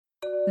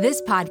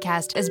This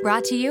podcast is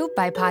brought to you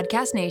by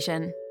Podcast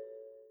Nation.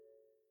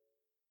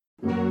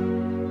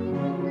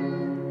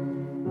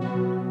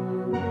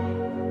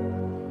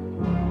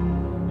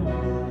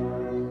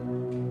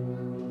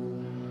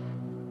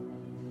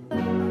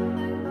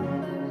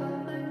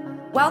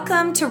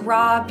 Welcome to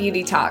Raw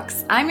Beauty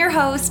Talks. I'm your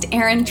host,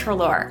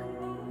 Lorre.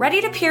 Ready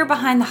to peer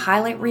behind the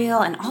highlight reel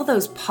and all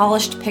those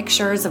polished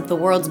pictures of the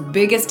world's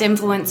biggest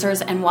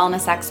influencers and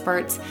wellness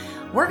experts?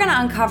 We're going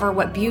to uncover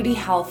what beauty,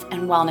 health,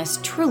 and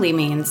wellness truly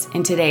means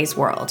in today's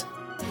world.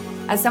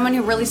 As someone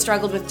who really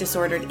struggled with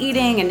disordered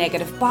eating and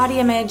negative body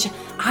image,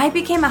 I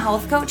became a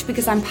health coach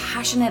because I'm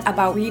passionate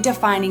about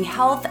redefining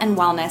health and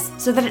wellness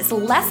so that it's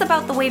less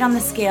about the weight on the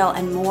scale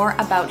and more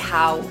about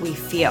how we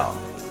feel.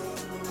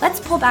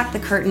 Let's pull back the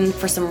curtain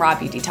for some Raw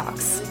Beauty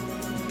Talks.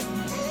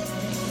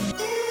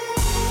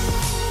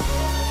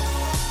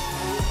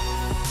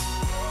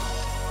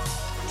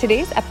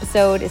 Today's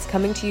episode is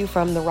coming to you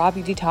from the Raw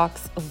Beauty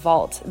Talks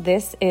Vault.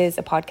 This is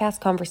a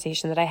podcast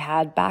conversation that I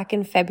had back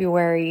in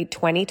February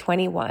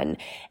 2021,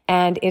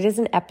 and it is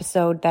an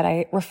episode that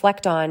I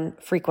reflect on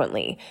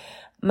frequently.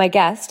 My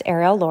guest,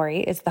 Arielle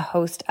Lorre, is the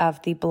host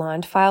of the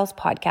Blonde Files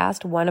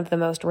podcast, one of the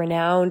most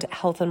renowned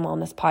health and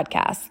wellness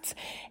podcasts.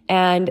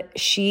 And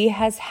she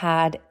has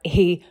had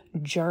a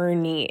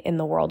journey in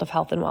the world of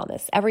health and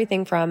wellness,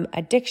 everything from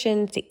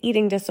addiction to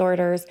eating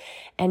disorders.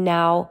 And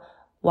now,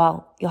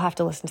 well, you'll have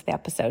to listen to the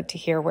episode to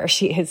hear where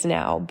she is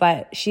now.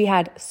 But she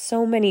had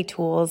so many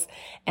tools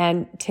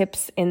and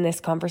tips in this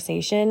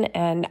conversation,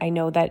 and I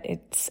know that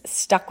it's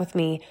stuck with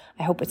me.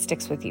 I hope it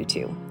sticks with you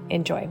too.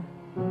 Enjoy.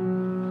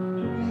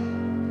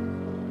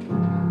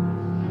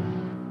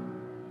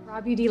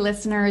 Raw Beauty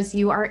listeners,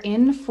 you are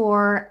in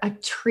for a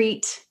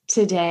treat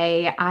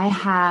today. I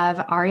have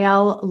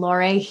Arielle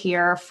Lorre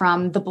here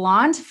from the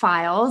Blonde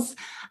Files.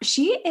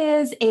 She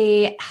is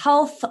a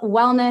health,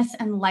 wellness,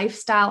 and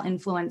lifestyle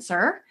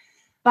influencer.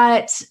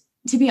 But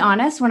to be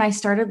honest, when I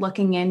started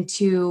looking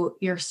into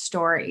your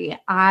story,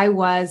 I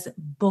was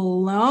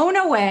blown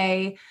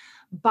away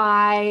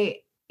by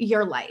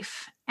your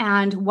life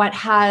and what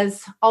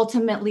has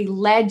ultimately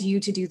led you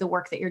to do the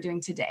work that you're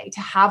doing today,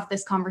 to have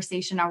this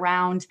conversation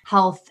around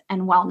health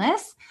and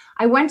wellness.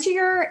 I went to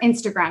your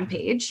Instagram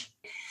page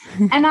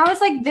and I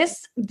was like,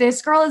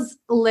 this girl is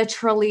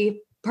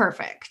literally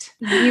perfect.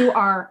 You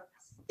are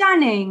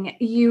stunning.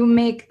 You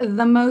make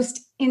the most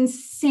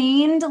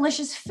insane,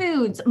 delicious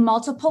foods,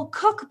 multiple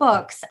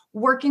cookbooks,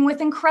 working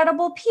with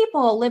incredible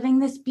people, living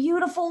this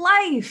beautiful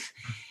life.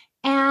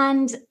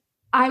 And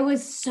I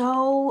was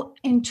so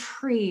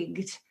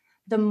intrigued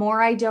the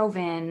more I dove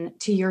in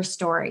to your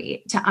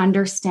story to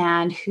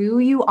understand who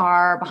you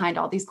are behind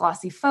all these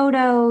glossy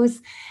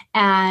photos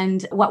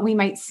and what we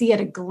might see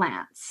at a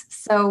glance.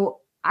 So,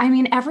 I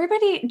mean,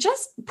 everybody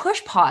just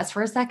push pause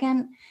for a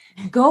second.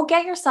 Go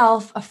get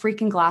yourself a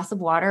freaking glass of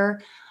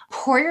water,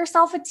 pour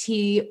yourself a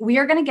tea. We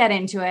are going to get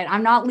into it.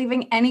 I'm not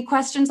leaving any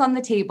questions on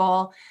the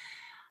table.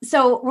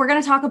 So we're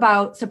going to talk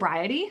about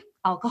sobriety,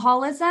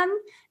 alcoholism,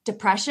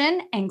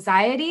 depression,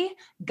 anxiety,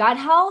 gut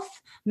health,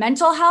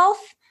 mental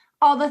health,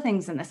 all the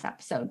things in this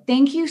episode.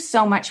 Thank you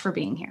so much for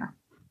being here.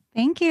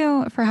 Thank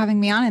you for having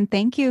me on, and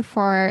thank you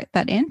for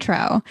that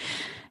intro.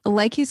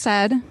 Like you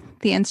said,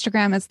 the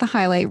Instagram is the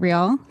highlight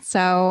reel.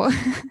 So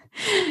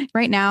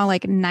right now,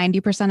 like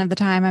 90% of the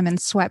time I'm in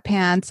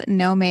sweatpants,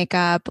 no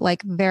makeup,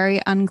 like very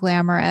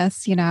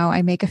unglamorous. You know,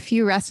 I make a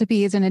few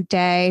recipes in a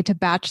day to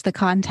batch the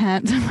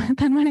content.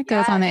 Then when it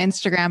goes on the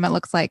Instagram, it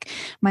looks like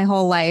my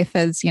whole life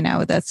is, you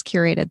know, this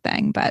curated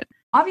thing. But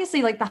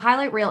obviously, like the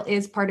highlight reel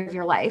is part of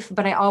your life,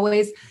 but I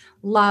always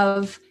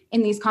love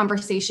in these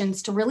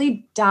conversations to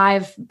really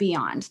dive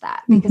beyond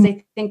that, because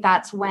I think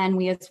that's when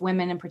we as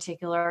women in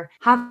particular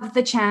have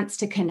the chance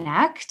to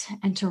connect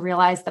and to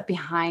realize that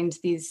behind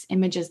these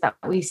images that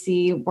we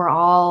see, we're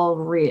all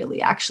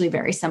really actually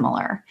very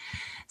similar.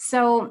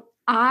 So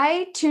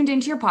I tuned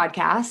into your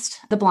podcast,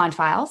 The Blonde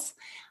Files.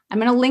 I'm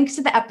going to link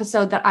to the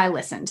episode that I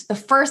listened. The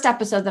first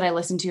episode that I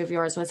listened to of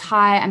yours was,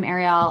 "Hi, I'm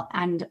Arielle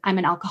and I'm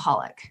an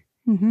alcoholic."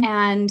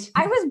 And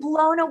I was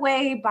blown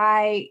away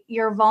by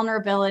your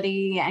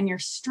vulnerability and your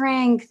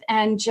strength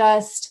and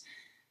just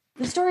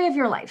the story of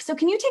your life. So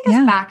can you take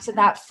us back to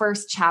that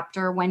first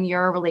chapter when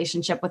your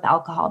relationship with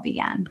alcohol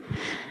began?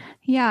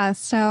 Yeah.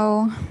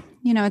 So,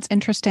 you know, it's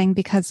interesting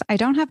because I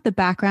don't have the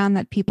background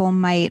that people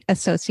might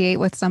associate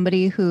with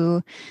somebody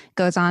who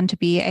goes on to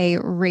be a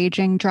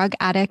raging drug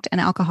addict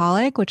and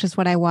alcoholic, which is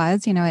what I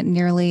was. You know, it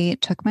nearly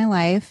took my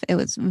life. It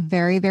was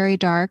very, very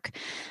dark.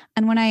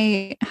 And when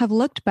I have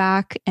looked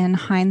back in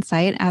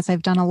hindsight, as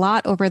I've done a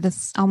lot over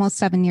this almost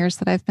 7 years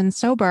that I've been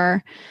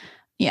sober,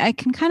 I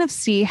can kind of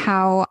see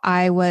how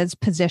I was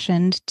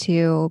positioned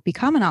to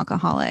become an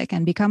alcoholic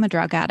and become a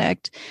drug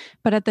addict.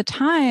 But at the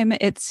time,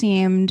 it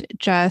seemed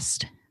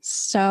just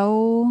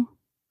so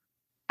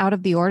out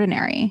of the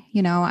ordinary.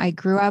 I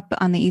grew up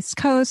on the East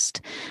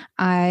Coast.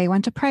 I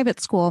went to private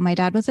school. My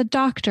dad was a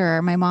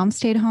doctor. My mom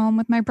stayed home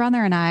with my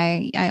brother and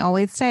I. I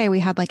always say we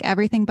had like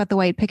everything but the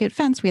white picket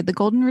fence. We had the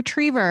golden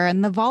retriever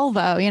and the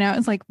Volvo. It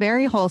was like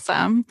very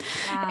wholesome.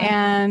 Wow.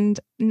 And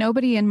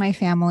nobody in my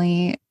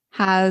family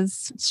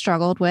has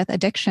struggled with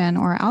addiction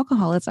or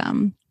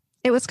alcoholism.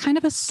 It was kind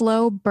of a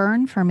slow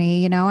burn for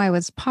me. I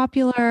was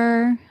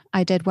popular.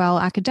 I did well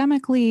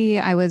academically.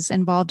 I was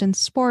involved in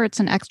sports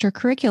and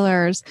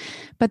extracurriculars,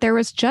 but there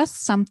was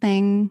just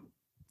something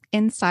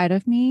inside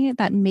of me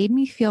that made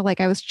me feel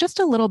like I was just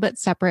a little bit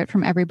separate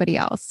from everybody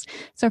else.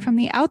 So from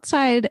the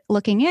outside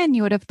looking in,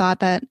 you would have thought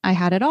that I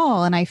had it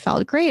all and I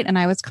felt great and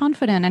I was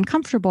confident and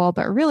comfortable,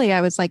 but really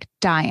I was like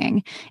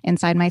dying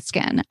inside my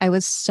skin. I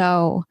was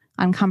so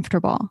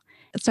uncomfortable.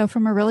 So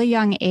from a really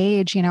young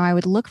age, I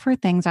would look for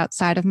things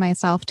outside of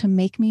myself to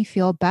make me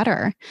feel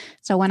better.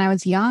 So when I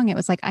was young, it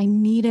was like I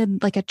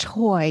needed like a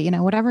toy,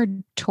 whatever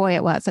toy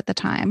it was at the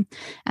time.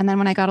 And then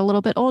when I got a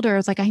little bit older, it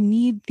was like, I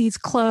need these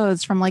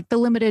clothes from like the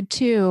Limited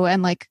 2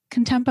 and like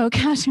Contempo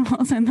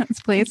Casuals in those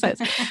places.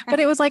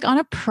 But it was like on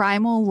a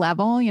primal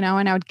level, and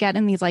I would get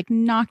in these like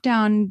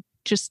knockdown,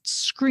 just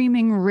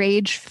screaming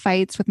rage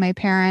fights with my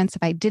parents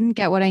if I didn't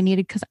get what I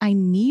needed because I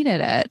needed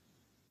it.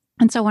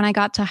 And so when I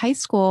got to high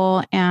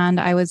school and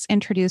I was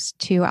introduced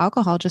to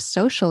alcohol just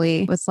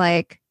socially, it was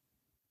like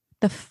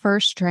the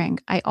first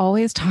drink. I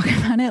always talk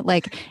about it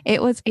like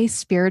it was a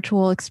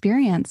spiritual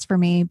experience for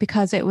me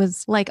because it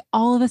was like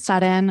all of a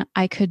sudden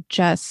I could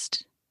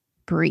just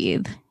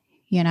breathe,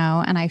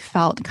 and I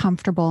felt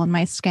comfortable in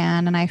my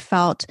skin and I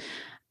felt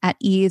at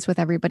ease with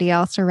everybody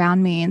else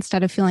around me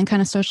instead of feeling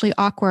kind of socially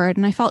awkward.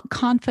 And I felt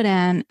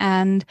confident.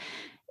 And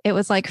it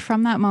was like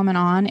from that moment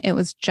on, it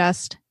was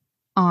just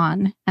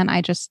on. And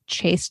I just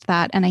chased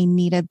that and I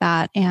needed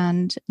that.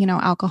 And,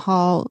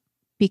 alcohol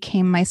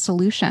became my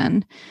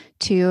solution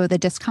to the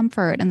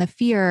discomfort and the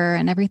fear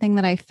and everything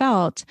that I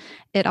felt.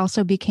 It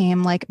also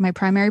became like my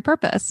primary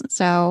purpose.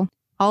 So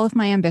all of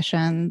my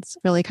ambitions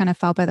really kind of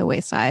fell by the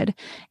wayside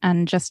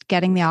and just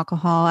getting the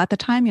alcohol at the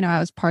time, I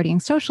was partying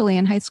socially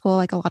in high school,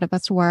 like a lot of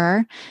us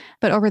were,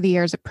 but over the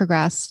years it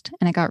progressed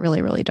and it got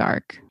really, really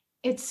dark.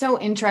 It's so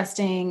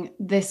interesting,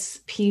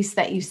 this piece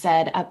that you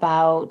said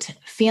about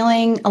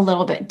feeling a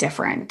little bit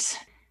different.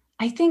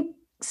 I think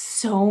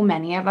so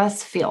many of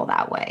us feel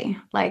that way.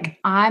 Like,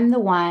 I'm the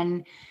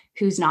one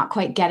who's not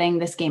quite getting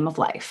this game of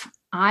life.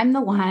 I'm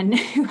the one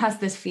who has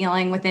this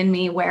feeling within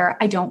me where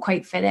I don't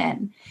quite fit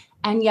in.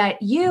 And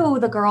yet you,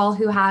 the girl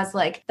who has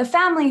like the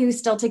family who's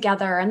still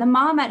together and the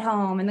mom at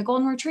home and the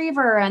golden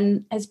retriever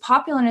and is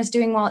popular and is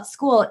doing well at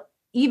school,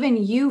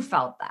 even you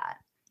felt that.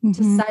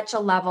 To such a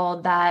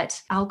level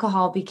that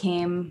alcohol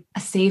became a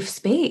safe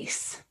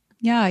space.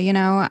 Yeah.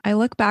 I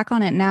look back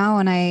on it now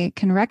and I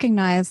can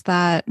recognize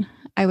that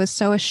I was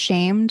so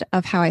ashamed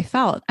of how I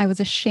felt. I was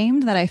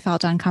ashamed that I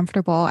felt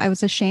uncomfortable. I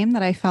was ashamed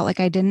that I felt like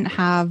I didn't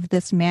have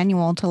this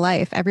manual to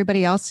life.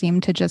 Everybody else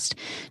seemed to just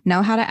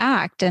know how to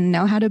act and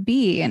know how to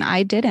be, and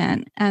I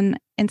didn't. And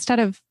instead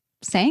of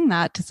saying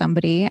that to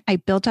somebody, I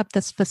built up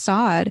this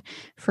facade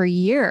for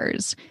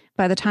years.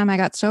 By the time I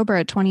got sober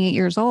at 28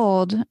 years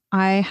old,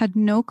 I had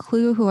no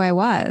clue who I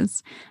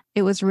was.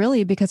 It was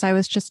really because I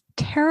was just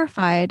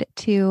terrified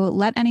to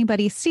let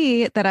anybody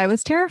see that I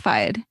was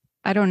terrified.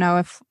 I don't know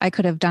if I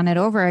could have done it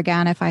over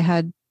again if I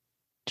had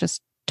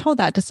just told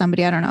that to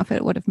somebody. I don't know if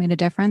it would have made a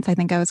difference. I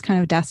think I was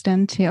kind of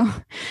destined to,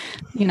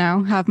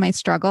 have my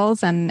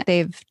struggles, and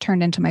they've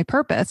turned into my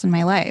purpose in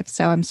my life.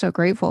 So I'm so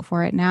grateful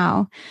for it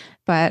now.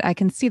 But I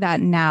can see that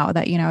now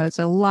that, it was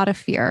a lot of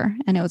fear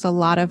and it was a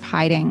lot of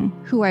hiding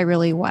who I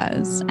really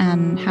was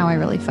and how I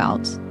really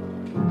felt.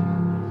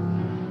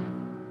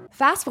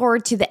 Fast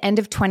forward to the end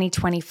of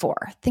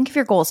 2024. Think of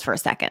your goals for a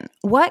second.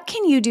 What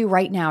can you do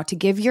right now to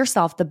give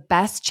yourself the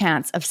best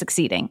chance of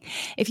succeeding?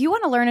 If you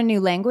want to learn a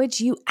new language,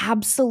 you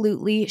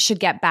absolutely should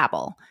get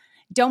Babbel.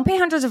 Don't pay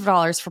hundreds of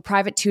dollars for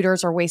private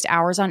tutors or waste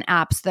hours on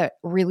apps that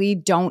really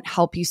don't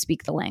help you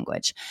speak the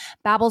language.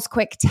 Babbel's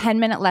quick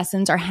 10-minute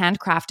lessons are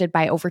handcrafted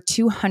by over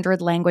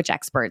 200 language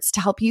experts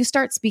to help you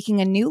start speaking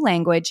a new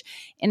language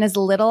in as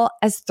little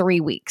as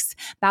 3 weeks.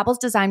 Babbel's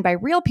designed by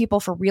real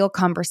people for real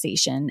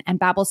conversation, and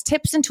Babbel's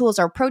tips and tools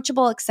are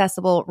approachable,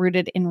 accessible,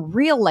 rooted in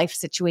real life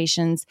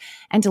situations,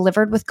 and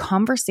delivered with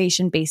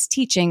conversation-based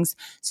teachings,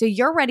 so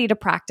you're ready to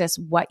practice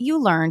what you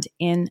learned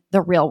in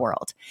the real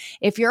world.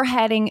 If you're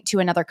heading to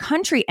another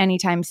country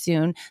anytime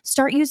soon,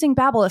 start using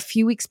Babbel a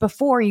few weeks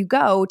before you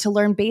go to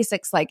learn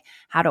basics like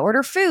how to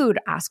order food,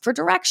 ask for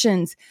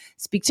directions,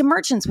 speak to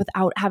merchants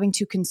without having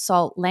to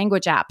consult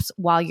language apps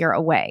while you're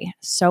away.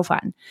 So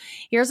fun.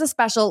 Here's a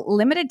special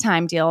limited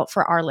time deal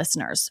for our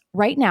listeners.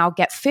 Right now,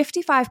 get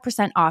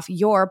 55% off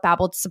your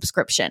Babbel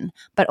subscription,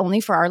 but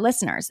only for our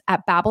listeners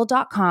at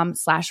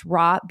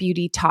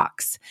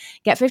babbel.com/rawbeautytalks.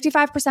 Get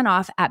 55%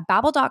 off at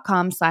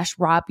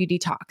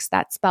babbel.com/rawbeautytalks.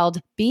 That's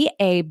spelled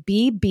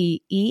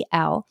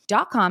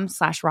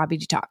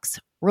BABBEL.com/rawbeautytalks.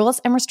 Rules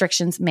and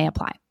restrictions may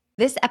apply.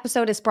 This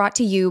episode is brought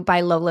to you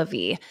by Lola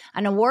V,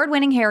 an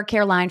award-winning hair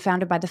care line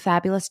founded by the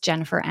fabulous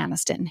Jennifer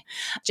Aniston.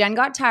 Jen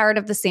got tired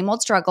of the same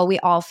old struggle we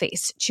all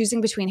face, choosing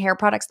between hair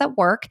products that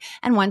work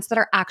and ones that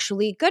are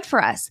actually good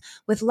for us.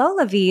 With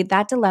Lola V,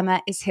 that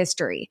dilemma is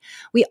history.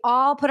 We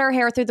all put our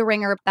hair through the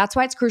ringer. That's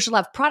why it's crucial to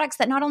have products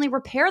that not only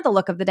repair the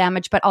look of the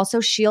damage, but also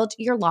shield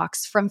your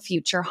locks from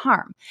future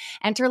harm.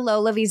 Enter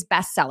Lola V's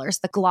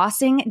bestsellers, the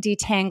Glossing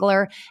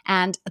Detangler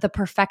and the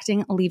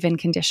Perfecting Leave-In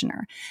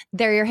Conditioner.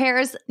 They're your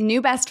hair's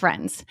new best friends.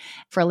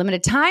 For a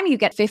limited time, you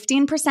get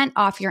 15%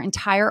 off your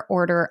entire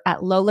order at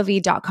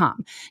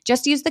lolav.com.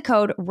 Just use the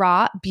code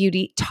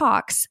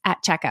RAWBEAUTYTALKS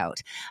at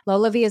checkout.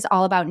 Lola V is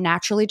all about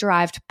naturally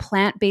derived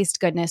plant-based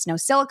goodness, no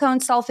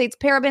silicones, sulfates,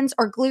 parabens,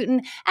 or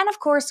gluten, and of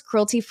course,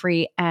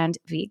 cruelty-free and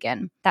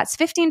vegan. That's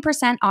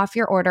 15% off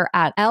your order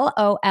at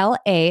LOLAVIE.com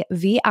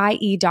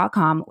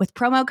with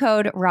promo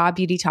code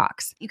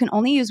RAWBEAUTYTALKS. You can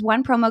only use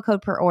one promo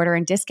code per order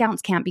and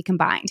discounts can't be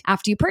combined.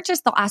 After you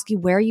purchase, they'll ask you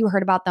where you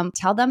heard about them.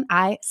 Tell them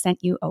I sent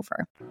you over.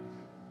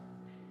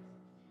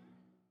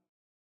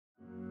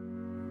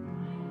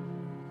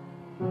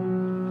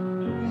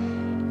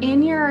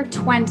 In your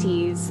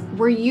 20s,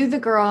 were you the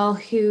girl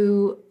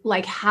who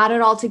had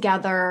it all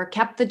together,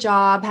 kept the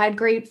job, had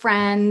great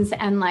friends,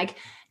 and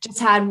just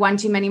had one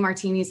too many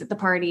martinis at the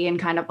party and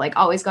kind of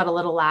always got a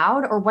little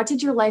loud? Or what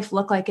did your life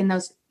look like in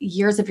those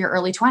years of your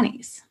early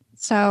 20s?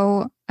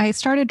 So I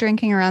started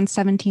drinking around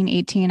 17,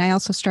 18. I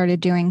also started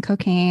doing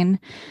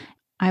cocaine.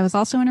 I was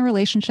also in a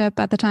relationship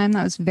at the time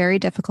that was very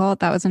difficult.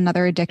 That was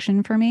another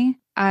addiction for me.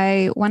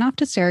 I went off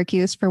to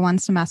Syracuse for one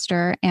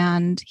semester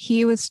and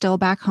he was still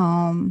back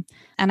home.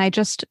 And I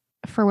just,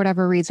 for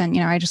whatever reason,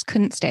 I just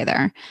couldn't stay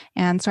there.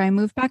 And so I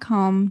moved back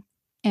home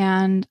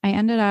and I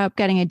ended up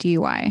getting a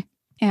DUI.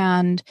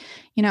 And,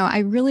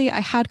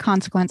 I had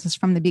consequences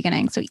from the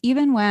beginning. So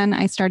even when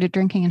I started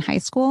drinking in high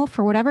school,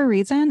 for whatever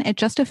reason, it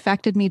just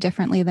affected me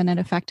differently than it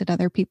affected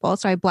other people.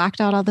 So I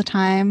blacked out all the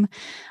time.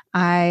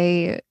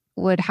 I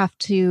would have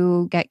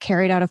to get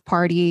carried out of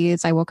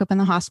parties. I woke up in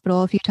the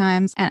hospital a few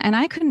times and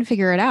I couldn't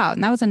figure it out.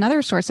 And that was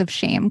another source of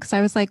shame because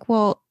I was like,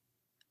 well,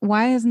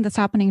 why isn't this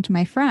happening to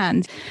my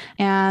friends?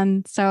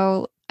 And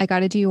so I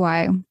got a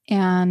DUI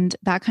and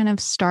that kind of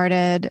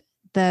started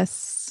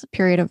this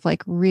period of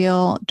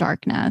real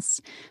darkness.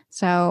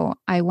 So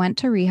I went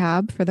to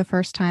rehab for the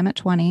first time at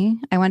 20.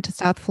 I went to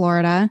South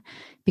Florida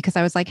because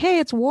I was like, hey,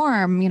 it's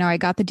warm. I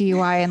got the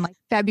DUI in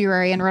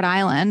February in Rhode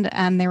Island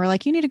and they were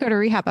like, you need to go to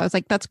rehab. I was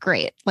like, that's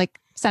great.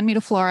 Send me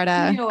to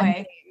Florida. No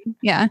way.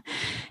 Yeah.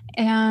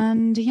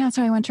 And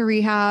so I went to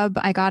rehab.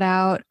 I got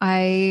out.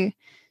 I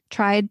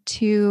tried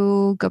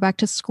to go back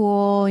to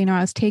school.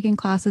 I was taking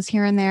classes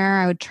here and there.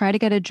 I would try to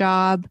get a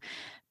job,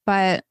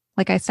 but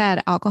like I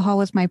said, alcohol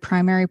was my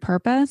primary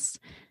purpose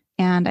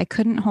and I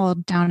couldn't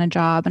hold down a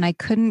job and I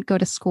couldn't go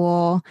to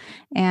school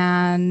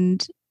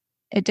and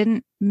it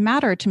didn't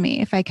matter to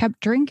me. If I kept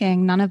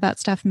drinking, none of that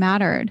stuff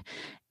mattered.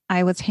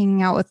 I was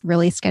hanging out with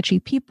really sketchy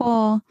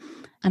people.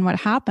 And what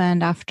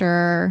happened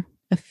after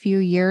a few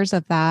years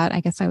of that, I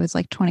guess I was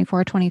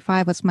 24,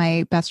 25, was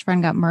my best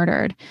friend got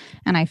murdered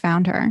and I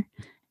found her.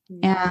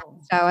 No. And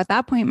so at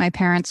that point, my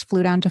parents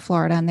flew down to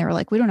Florida and they were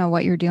like, we don't know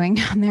what you're doing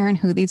down there and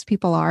who these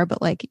people are, but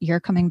you're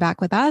coming back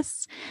with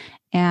us.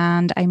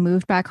 And I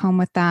moved back home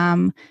with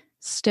them,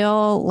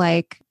 still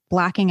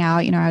blacking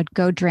out. I would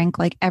go drink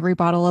every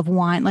bottle of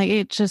wine.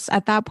 It just,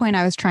 at that point,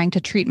 I was trying to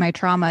treat my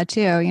trauma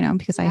too,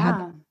 because I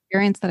had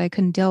experience that I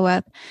couldn't deal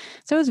with.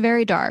 So it was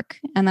very dark.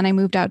 And then I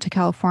moved out to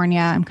California.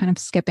 I'm kind of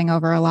skipping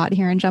over a lot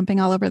here and jumping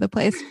all over the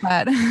place,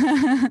 but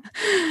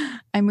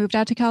I moved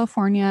out to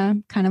California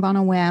kind of on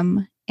a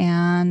whim.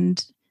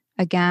 And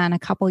again, a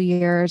couple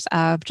years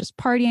of just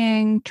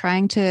partying,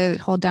 trying to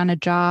hold down a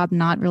job,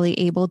 not really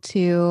able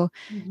to,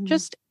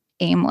 just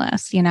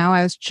aimless.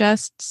 I was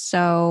just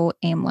so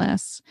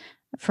aimless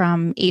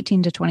from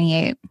 18 to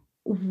 28.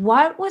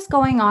 What was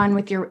going on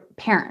with your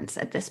parents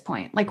at this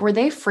point? Were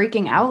they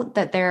freaking out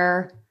that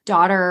their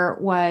daughter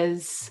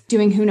was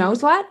doing who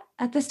knows what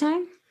at this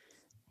time?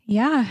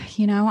 Yeah.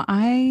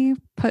 I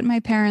put my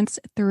parents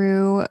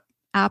through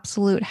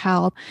absolute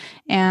hell.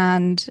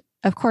 And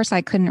of course, I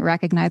couldn't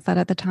recognize that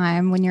at the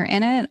time. When you're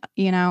in it,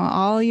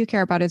 all you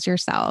care about is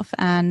yourself.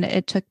 And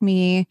it took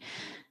me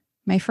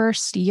my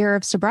first year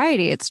of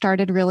sobriety. It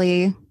started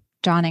really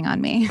dawning on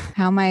me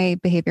how my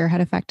behavior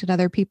had affected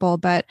other people.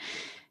 But,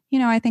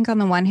 I think on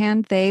the one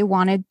hand, they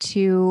wanted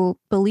to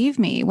believe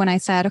me when I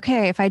said,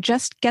 okay, if I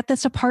just get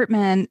this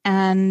apartment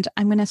and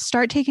I'm going to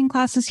start taking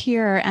classes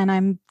here and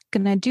I'm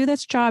going to do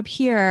this job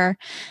here,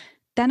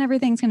 then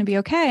everything's going to be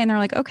okay. And they're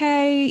like,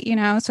 okay,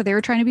 so they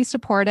were trying to be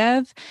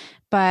supportive.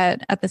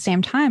 But at the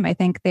same time, I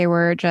think they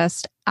were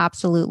just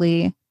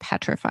absolutely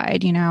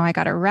petrified. I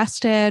got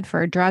arrested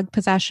for drug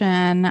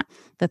possession.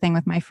 The thing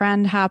with my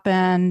friend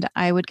happened.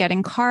 I would get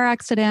in car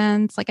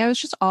accidents. I was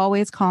just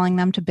always calling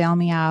them to bail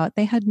me out.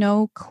 They had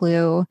no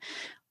clue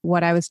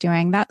what I was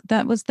doing.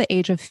 That was the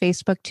age of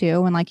Facebook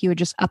too, when you would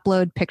just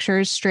upload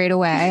pictures straight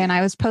away. And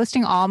I was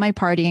posting all my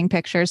partying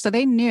pictures. So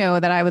they knew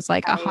that I was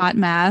a hot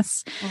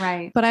mess.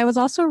 Right. But I was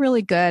also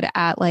really good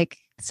at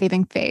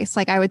saving face.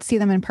 Like I would see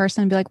them in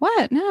person and be like,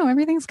 what? No,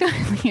 everything's good,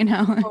 you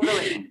know?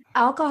 Totally.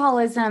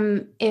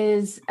 Alcoholism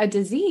is a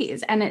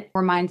disease, and it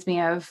reminds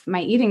me of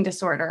my eating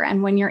disorder.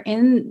 And when you're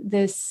in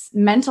this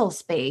mental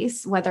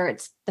space, whether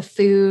it's the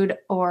food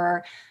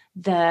or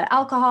the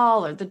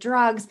alcohol or the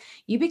drugs,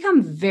 you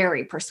become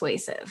very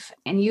persuasive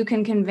and you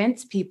can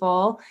convince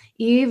people,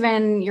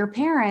 even your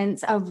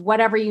parents, of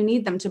whatever you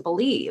need them to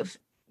believe.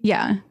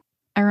 Yeah.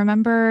 I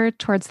remember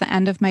towards the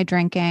end of my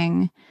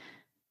drinking.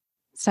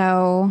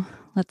 So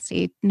let's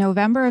see,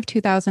 November of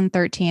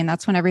 2013,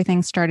 that's when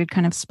everything started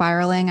kind of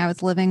spiraling. I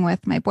was living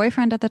with my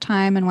boyfriend at the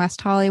time in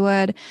West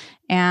Hollywood,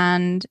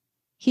 and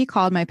he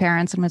called my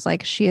parents and was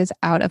like, she is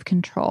out of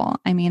control.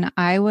 I mean,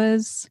 I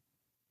was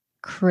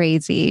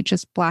crazy,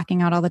 just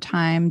blacking out all the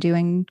time,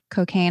 doing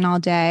cocaine all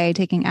day,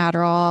 taking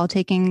Adderall,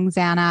 taking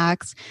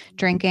Xanax,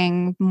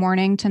 drinking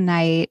morning to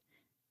night.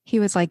 He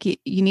was like, you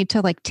need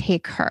to like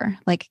take her,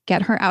 like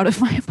get her out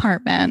of my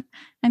apartment.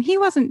 And he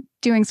wasn't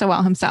doing so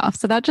well himself.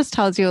 So that just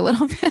tells you a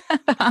little bit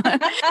about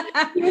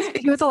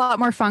he was a lot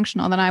more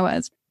functional than I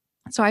was.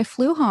 So I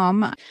flew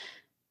home.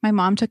 My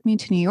mom took me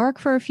to New York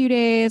for a few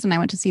days and I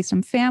went to see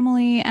some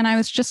family. And I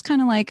was just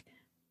kind of like,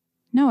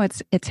 no,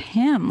 it's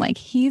him. Like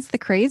he's the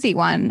crazy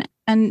one,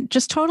 and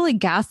just totally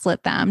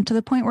gaslit them to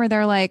the point where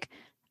they're like,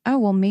 oh,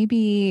 well,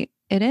 maybe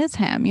it is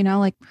him, you know,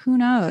 like who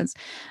knows?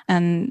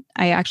 And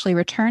I actually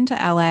returned to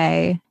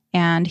LA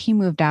and he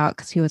moved out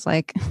because he was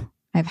like,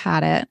 I've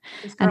had it.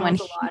 And when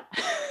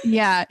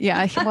yeah.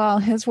 Well,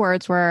 his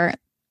words were,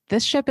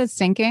 this ship is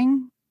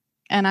sinking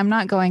and I'm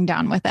not going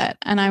down with it.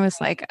 And I was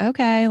like,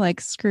 okay,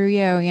 like screw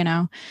you, you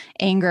know.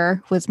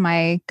 Anger was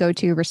my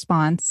go-to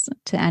response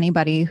to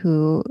anybody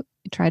who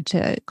tried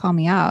to call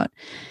me out.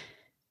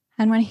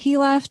 And when he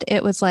left,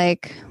 it was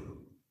like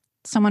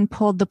someone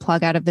pulled the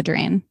plug out of the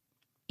drain.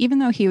 Even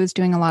though he was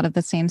doing a lot of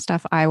the same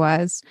stuff I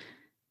was,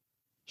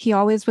 he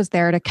always was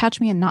there to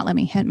catch me and not let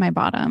me hit my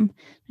bottom.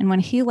 And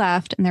when he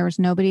left and there was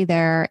nobody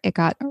there, it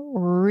got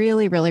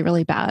really, really,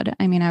 really bad.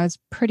 I mean, I was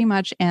pretty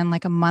much in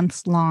like a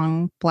month's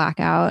long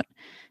blackout,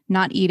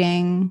 not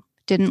eating,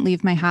 didn't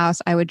leave my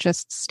house. I would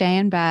just stay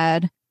in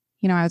bed.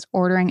 You know, I was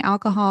ordering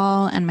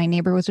alcohol and my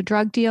neighbor was a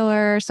drug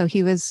dealer. So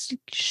he was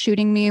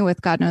shooting me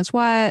with God knows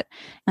what.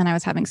 And I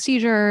was having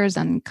seizures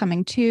and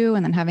coming to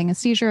and then having a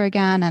seizure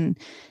again. And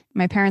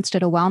my parents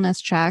did a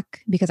wellness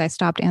check because I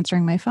stopped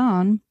answering my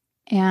phone.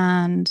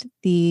 And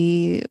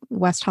the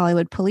West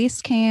Hollywood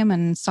police came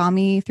and saw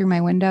me through my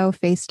window,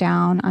 face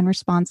down,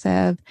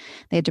 unresponsive.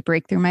 They had to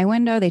break through my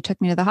window. They took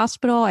me to the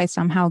hospital. I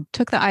somehow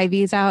took the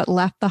IVs out,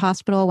 left the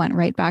hospital, went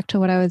right back to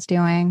what I was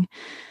doing.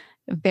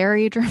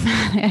 Very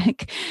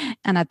dramatic.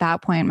 And at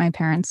that point, my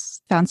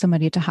parents found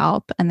somebody to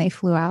help and they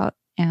flew out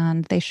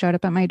and they showed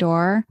up at my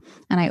door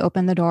and I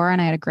opened the door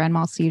and I had a grand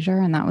mal seizure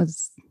and that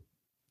was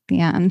the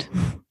end.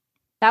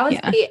 That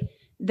was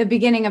the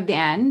beginning of the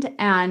end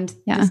and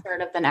the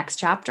start of the next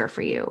chapter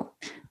for you.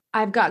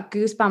 I've got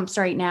goosebumps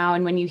right now.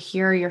 And when you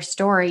hear your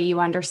story, you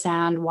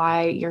understand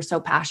why you're so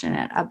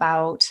passionate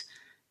about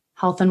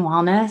health and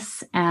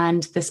wellness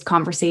and this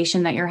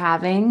conversation that you're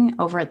having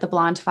over at the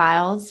Blonde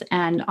Files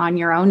and on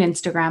your own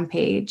Instagram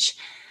page.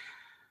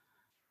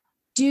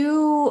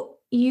 Do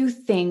you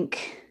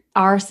think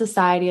our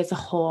society as a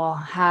whole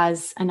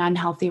has an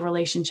unhealthy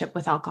relationship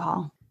with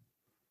alcohol?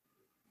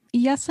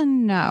 Yes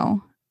and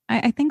no.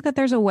 I think that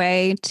there's a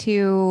way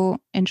to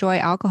enjoy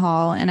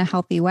alcohol in a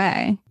healthy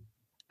way.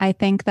 I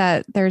think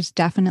that there's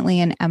definitely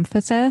an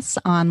emphasis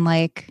on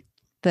like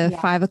the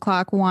 5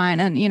 o'clock wine.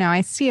 And, you know,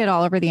 I see it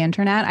all over the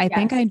internet. I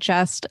think I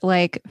just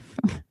like,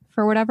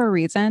 for whatever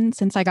reason,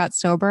 since I got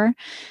sober,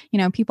 you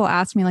know, people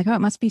ask me like, oh,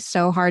 it must be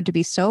so hard to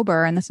be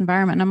sober in this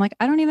environment. And I'm like,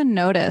 I don't even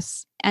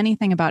notice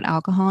anything about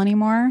alcohol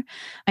anymore.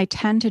 I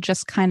tend to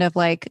just kind of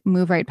like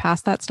move right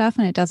past that stuff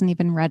and it doesn't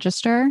even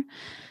register.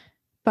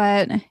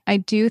 But I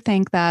do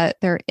think that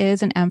there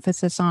is an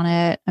emphasis on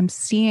it. I'm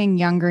seeing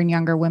younger and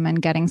younger women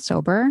getting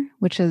sober,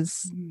 which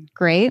is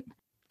great.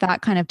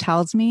 That kind of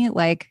tells me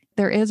like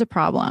there is a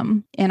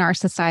problem in our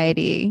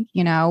society,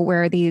 you know,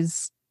 where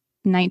these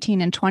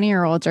 19 and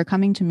 20-year-olds are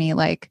coming to me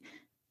like,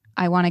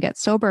 I want to get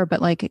sober, but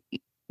like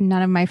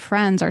none of my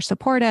friends are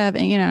supportive.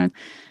 And, you know,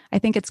 I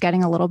think it's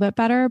getting a little bit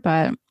better,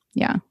 but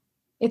yeah.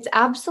 It's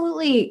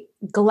absolutely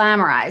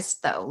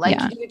glamorized though. Like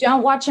you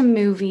don't watch a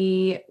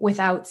movie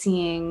without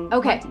seeing,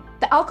 okay,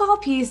 the alcohol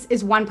piece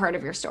is one part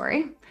of your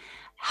story.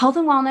 Health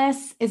and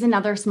wellness is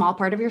another small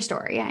part of your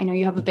story. I know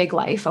you have a big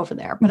life over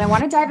there, but I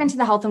want to dive into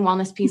the health and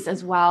wellness piece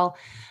as well.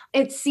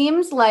 It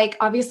seems like,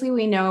 obviously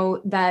we know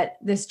that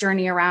this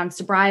journey around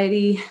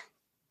sobriety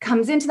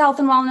comes into the health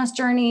and wellness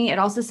journey. It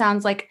also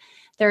sounds like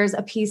there's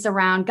a piece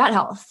around gut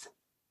health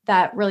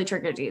that really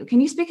triggered you.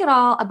 Can you speak at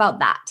all about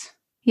that?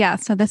 Yeah,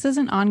 so this is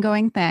an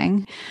ongoing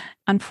thing.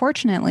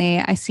 Unfortunately,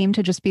 I seem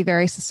to just be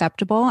very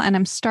susceptible, and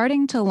I'm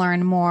starting to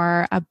learn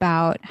more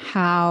about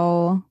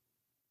how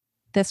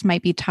this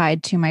might be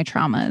tied to my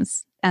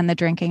traumas and the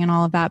drinking and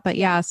all of that. But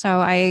yeah, so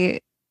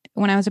I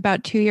when I was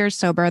about 2 years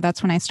sober,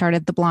 that's when I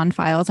started the Blonde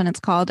Files. And it's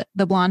called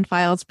the Blonde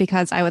Files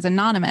because I was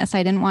anonymous.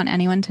 I didn't want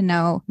anyone to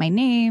know my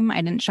name.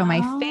 I didn't show my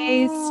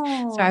face.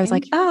 So I was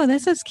like, oh,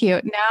 this is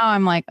cute. Now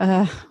I'm like,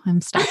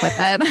 I'm stuck with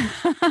it.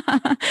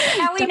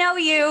 Now we know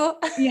you.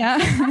 Yeah.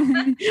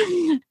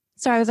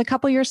 So I was a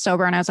couple years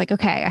sober and I was like,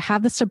 okay, I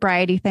have the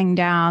sobriety thing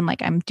down.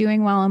 Like I'm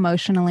doing well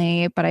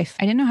emotionally, but I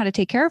didn't know how to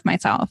take care of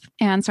myself.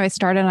 And so I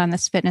started on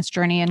this fitness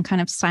journey and kind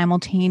of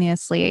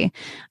simultaneously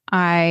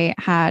I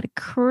had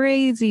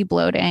crazy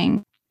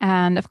bloating.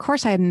 And of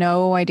course, I had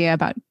no idea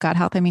about gut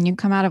health. I mean, you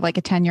come out of like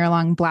a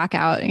 10-year-long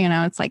blackout,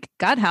 it's like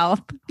gut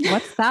health.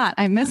 What's that?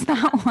 I missed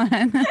that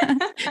one.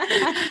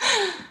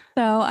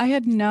 So I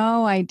had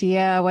no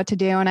idea what to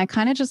do. And I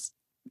kind of just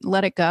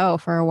let it go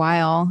for a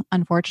while,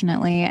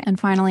 unfortunately. And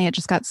finally, it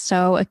just got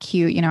so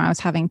acute. I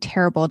was having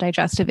terrible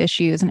digestive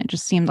issues and it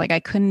just seemed like I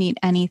couldn't eat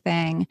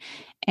anything.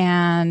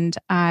 And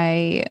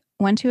I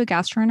went to a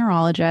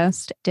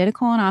gastroenterologist, did a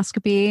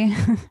colonoscopy,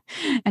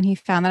 and he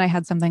found that I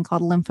had something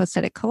called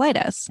lymphocytic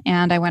colitis.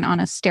 And I went on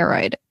a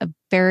steroid, a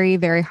very,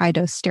 very high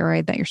dose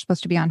steroid that you're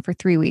supposed to be on for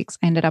 3 weeks.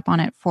 I ended up on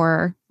it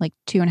for like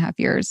 2.5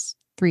 years.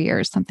 3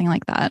 years, something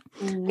like that.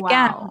 Wow.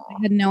 Again,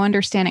 I had no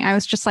understanding. I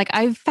was just like,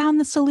 I've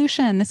found the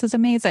solution. This is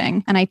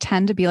amazing. And I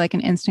tend to be like an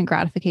instant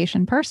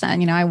gratification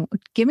person.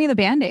 Give me the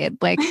Band-Aid,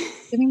 like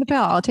give me the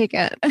pill, I'll take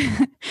it.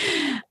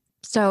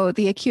 So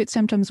the acute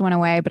symptoms went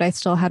away, but I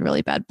still had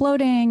really bad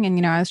bloating.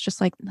 And, I was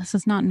just like, this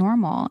is not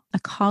normal. A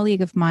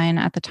colleague of mine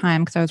at the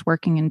time, because I was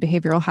working in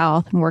behavioral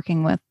health and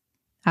working with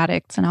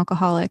addicts and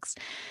alcoholics,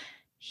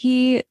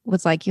 he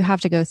was like, you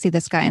have to go see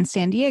this guy in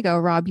San Diego,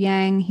 Rob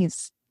Yang.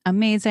 He's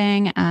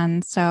amazing.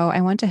 And so I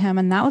went to him,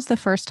 and that was the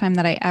first time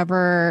that I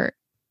ever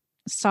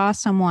saw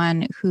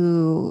someone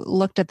who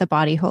looked at the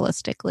body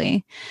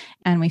holistically.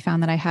 And we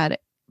found that I had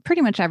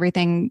pretty much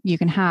everything you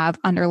can have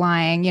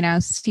underlying,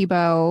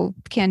 SIBO,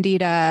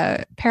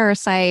 candida,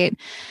 parasite.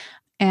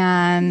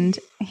 And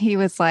he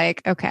was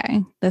like,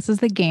 okay, this is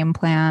the game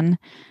plan.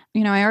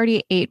 I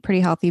already ate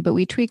pretty healthy, but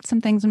we tweaked some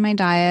things in my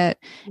diet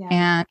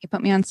and he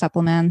put me on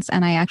supplements,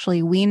 and I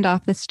actually weaned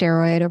off the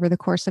steroid over the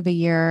course of a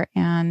year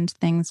and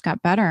things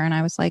got better. And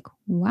I was like,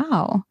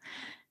 wow,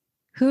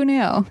 who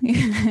knew?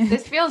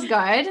 This feels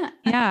good.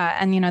 Yeah.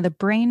 And, the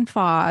brain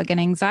fog and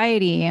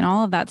anxiety and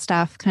all of that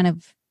stuff kind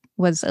of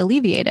was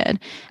alleviated.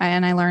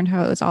 And I learned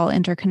how it was all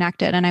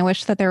interconnected. And I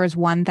wish that there was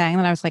one thing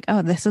that I was like,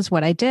 oh, this is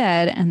what I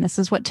did. And this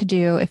is what to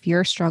do if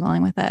you're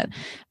struggling with it.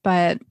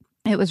 But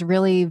it was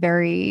really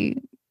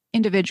very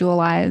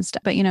individualized.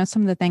 But,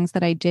 some of the things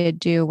that I did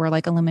do were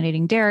like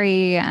eliminating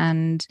dairy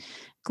and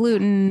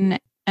gluten.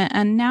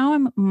 And now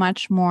I'm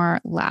much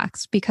more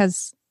lax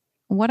because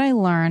what I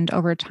learned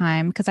over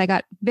time, because I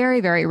got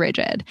very, very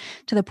rigid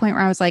to the point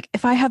where I was like,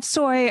 if I have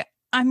soy,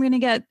 I'm going to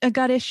get a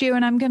gut issue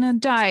and I'm going to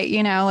die.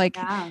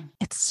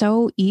 It's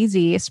so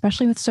easy,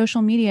 especially with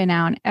social media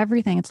now and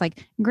everything. It's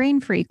like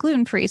grain-free,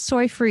 gluten-free,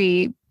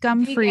 soy-free,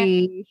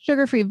 gum-free,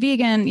 sugar-free,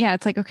 vegan. Yeah.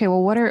 It's like, okay,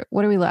 well, what are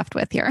we left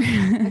with here?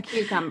 A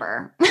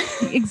cucumber.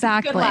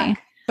 Exactly.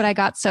 But I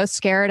got so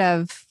scared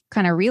of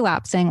kind of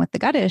relapsing with the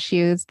gut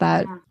issues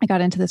that I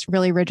got into this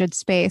really rigid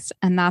space.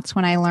 And that's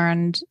when I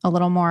learned a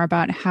little more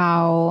about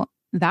how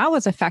that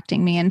was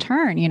affecting me in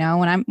turn.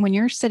 When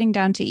you're sitting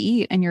down to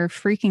eat and you're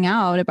freaking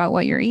out about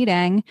what you're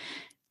eating,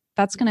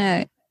 that's going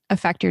to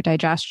affect your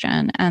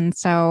digestion. And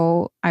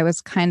so I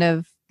was kind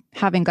of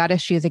having gut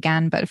issues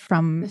again, but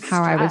from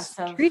how I was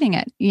treating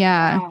it.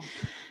 Yeah. Wow.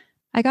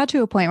 I got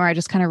to a point where I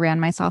just kind of ran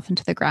myself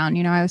into the ground.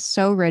 I was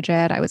so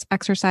rigid. I was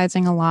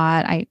exercising a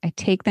lot. I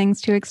take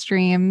things to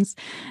extremes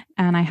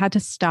and I had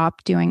to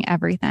stop doing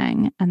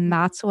everything. And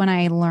that's when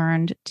I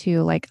learned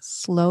to like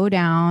slow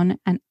down,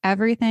 and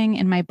everything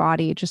in my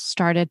body just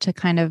started to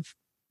kind of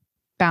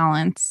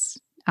balance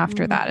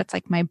after that. It's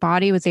like my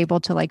body was able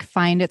to like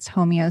find its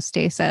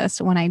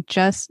homeostasis when I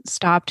just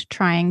stopped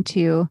trying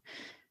to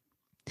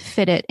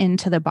fit it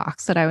into the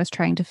box that I was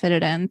trying to fit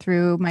it in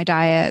through my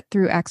diet,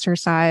 through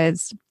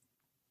exercise.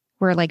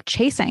 We're like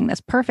chasing this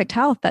perfect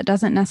health that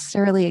doesn't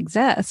necessarily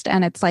exist.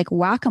 And it's like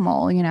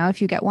whack-a-mole, if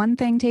you get one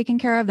thing taken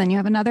care of, then you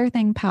have another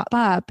thing pop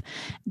up.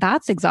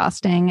 That's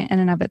exhausting in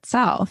and of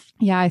itself.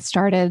 Yeah. I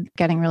started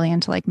getting really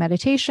into like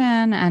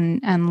meditation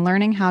and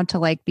learning how to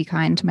like be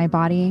kind to my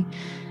body.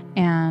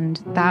 And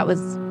that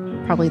was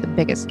probably the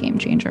biggest game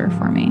changer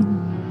for me.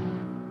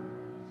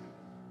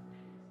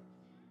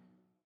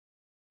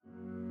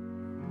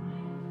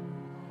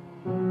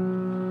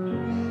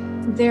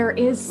 There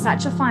is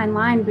such a fine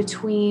line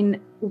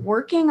between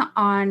working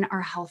on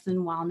our health and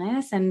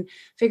wellness and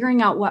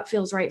figuring out what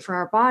feels right for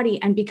our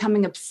body and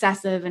becoming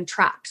obsessive and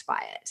trapped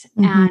by it.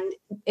 And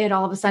it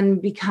all of a sudden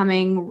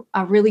becoming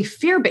a really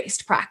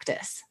fear-based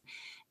practice.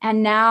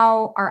 And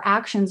now our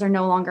actions are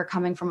no longer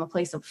coming from a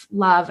place of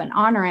love and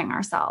honoring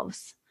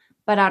ourselves,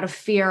 but out of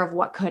fear of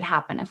what could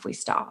happen if we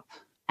stop.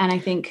 And I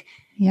think,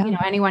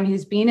 anyone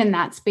who's been in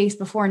that space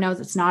before knows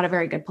it's not a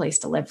very good place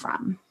to live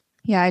from.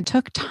 Yeah, it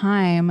took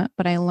time,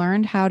 but I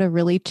learned how to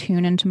really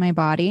tune into my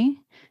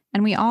body.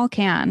 And we all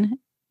can.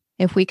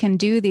 if we can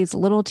do these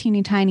little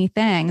teeny tiny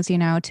things,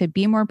 to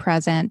be more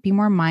present, be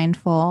more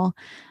mindful.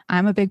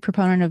 I'm a big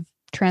proponent of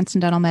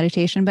transcendental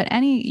meditation, but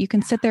you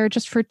can sit there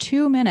just for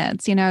 2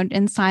 minutes,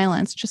 in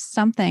silence, just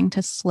something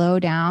to slow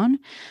down.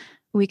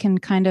 We can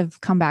kind of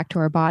come back to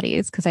our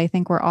bodies, because I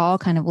think we're all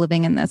kind of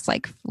living in this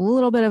like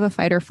little bit of a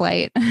fight or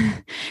flight.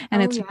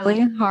 And it's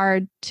really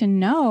hard to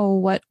know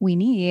what we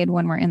need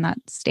when we're in that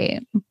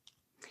state.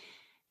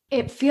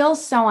 It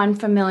feels so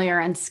unfamiliar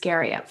and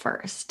scary at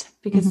first,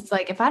 because it's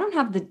like, if I don't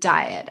have the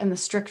diet and the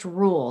strict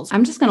rules,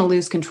 I'm just going to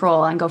lose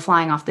control and go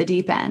flying off the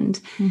deep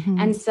end.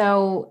 And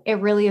so it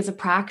really is a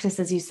practice,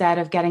 as you said,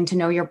 of getting to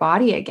know your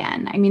body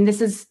again. I mean,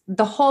 this is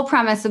the whole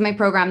premise of my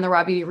program, the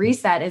Raw Beauty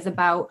Reset, is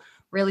about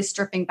really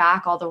stripping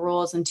back all the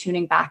rules and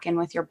tuning back in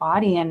with your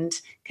body and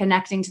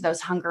connecting to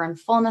those hunger and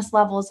fullness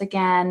levels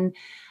again.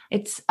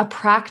 It's a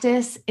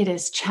practice. It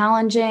is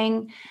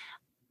challenging.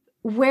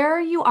 Where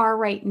you are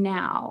right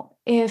now,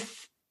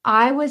 if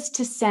I was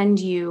to send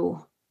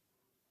you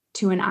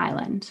to an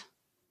island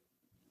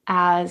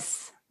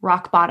as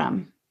rock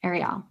bottom,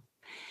 Arielle,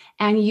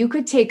 and you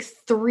could take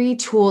 3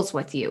 tools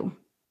with you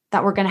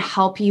that were going to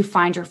help you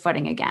find your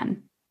footing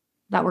again,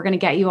 that were going to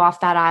get you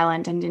off that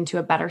island and into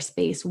a better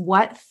space,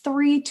 what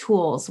 3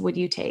 tools would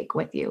you take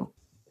with you?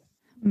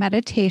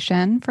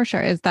 Meditation, for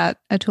sure. Is that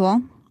a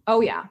tool? Oh,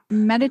 yeah.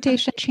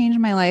 Meditation changed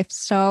my life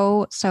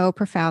so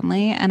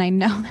profoundly. And I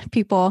know that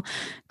people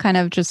kind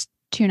of just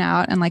tune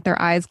out and like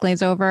their eyes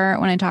glaze over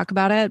when I talk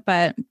about it,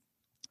 but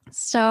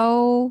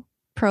so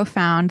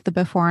profound, the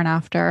before and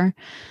after.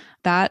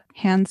 That,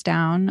 hands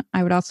down.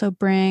 I would also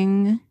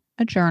bring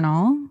a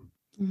journal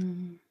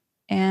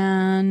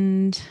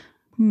and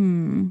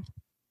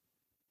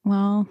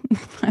well,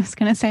 I was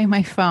going to say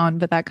my phone,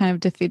 but that kind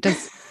of does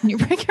you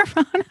bring your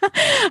phone?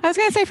 I was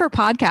going to say for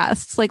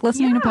podcasts, like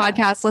listening to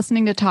podcasts,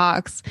 listening to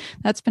talks.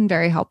 That's been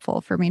very helpful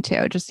for me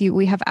too.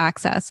 We have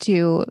access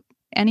to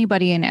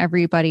anybody and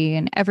everybody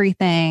and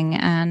everything.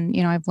 And,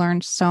 I've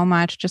learned so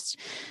much just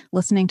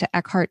listening to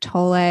Eckhart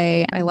Tolle.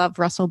 I love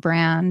Russell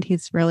Brand.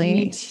 He's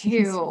really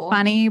he's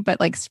funny, but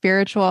like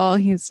spiritual.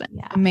 He's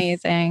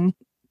amazing.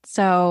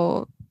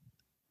 So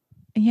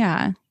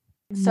yeah,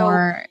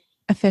 more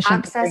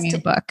efficient than bringing a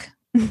book.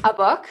 A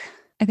book?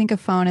 I think a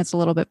phone is a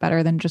little bit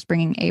better than just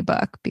bringing a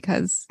book,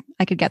 because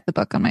I could get the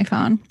book on my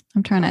phone.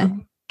 I'm trying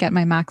to get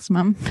my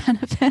maximum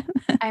benefit.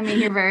 I mean,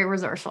 you're very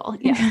resourceful.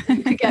 Yeah.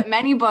 You could get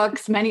many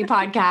books, many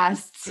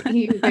podcasts.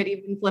 You could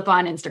even flip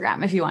on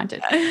Instagram if you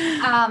wanted.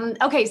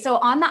 Okay. So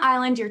on the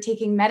island, you're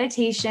taking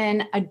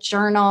meditation, a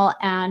journal,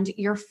 and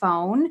your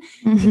phone.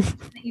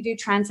 You do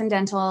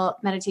transcendental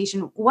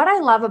meditation. What I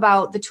love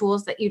about the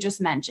tools that you just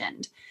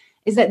mentioned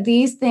is that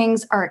these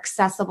things are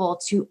accessible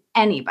to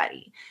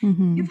anybody.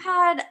 You've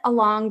had a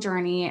long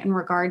journey in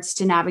regards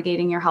to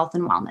navigating your health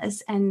and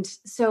wellness. And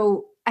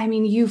so, I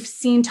mean, you've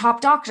seen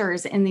top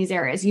doctors in these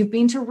areas. You've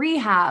been to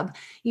rehab.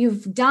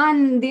 You've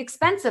done the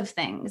expensive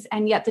things.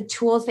 And yet the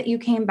tools that you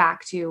came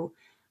back to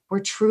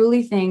were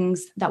truly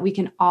things that we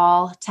can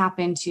all tap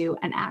into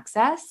and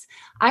access.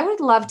 I would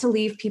love to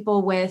leave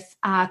people with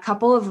a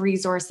couple of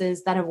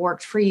resources that have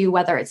worked for you,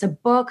 whether it's a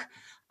book,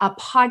 a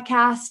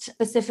podcast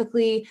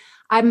specifically.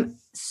 I'm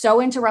so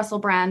into Russell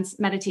Brand's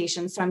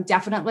meditation, so I'm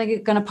definitely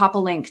going to pop a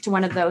link to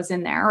one of those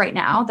in there right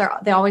now.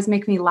 They always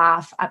make me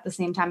laugh at the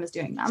same time as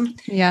doing them.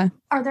 Yeah.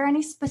 Are there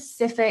any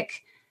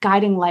specific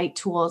guiding light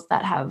tools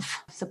that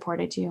have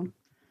supported you?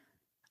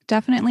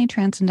 Definitely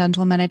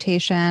transcendental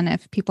meditation.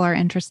 If people are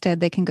interested,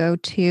 they can go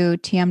to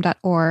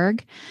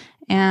tm.org.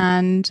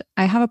 And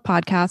I have a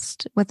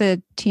podcast with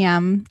a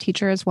TM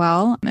teacher as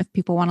well, if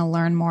people want to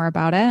learn more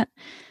about it.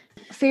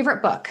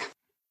 Favorite book?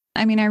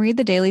 I mean, I read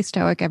The Daily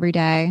Stoic every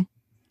day.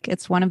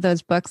 It's one of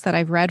those books that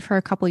I've read for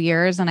a couple of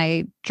years, and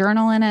I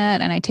journal in it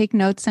and I take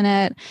notes in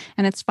it.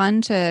 And it's fun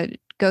to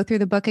go through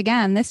the book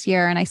again this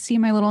year. And I see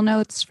my little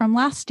notes from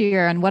last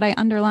year and what I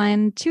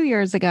underlined 2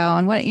 years ago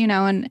and what,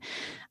 and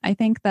I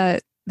think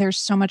that there's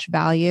so much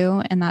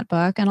value in that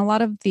book. And a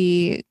lot of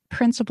the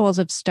principles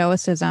of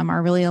Stoicism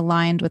are really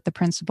aligned with the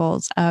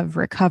principles of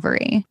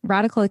recovery,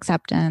 radical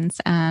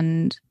acceptance,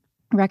 and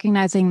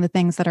recognizing the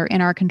things that are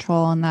in our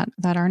control and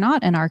that are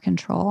not in our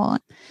control.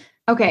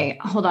 Okay,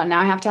 hold on. Now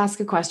I have to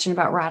ask a question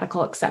about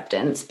radical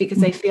acceptance,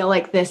 because I feel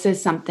like this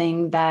is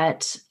something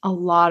that a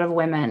lot of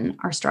women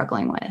are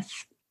struggling with.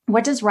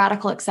 What does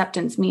radical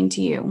acceptance mean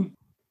to you?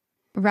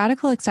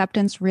 Radical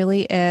acceptance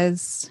really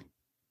is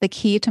the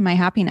key to my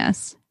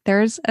happiness.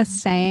 There's a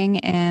saying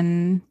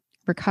in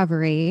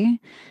recovery.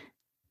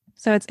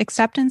 So it's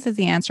acceptance is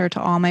the answer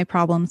to all my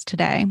problems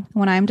today.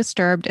 When I'm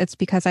disturbed, it's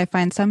because I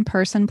find some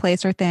person,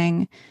 place, or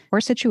thing or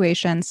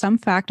situation, some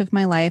fact of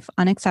my life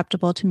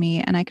unacceptable to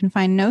me, and I can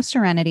find no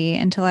serenity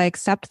until I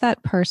accept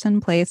that person,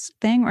 place,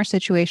 thing, or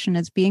situation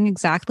as being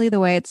exactly the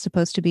way it's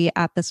supposed to be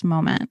at this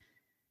moment.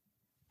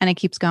 And it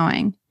keeps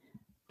going.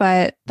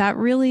 But that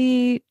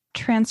really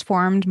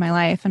transformed my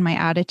life and my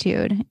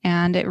attitude,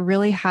 and it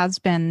really has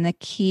been the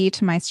key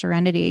to my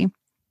serenity.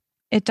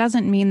 It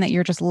doesn't mean that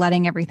you're just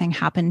letting everything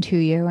happen to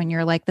you and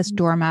you're like this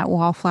doormat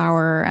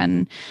wallflower.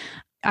 And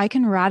I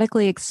can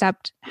radically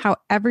accept how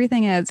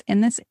everything is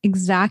in this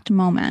exact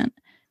moment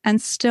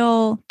and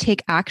still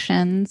take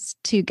actions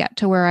to get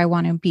to where I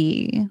want to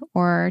be,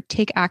 or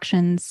take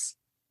actions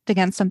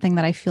against something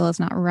that I feel is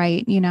not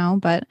right,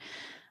 but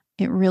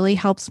it really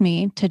helps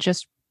me to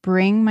just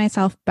bring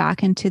myself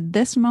back into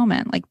this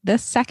moment. Like,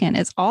 this second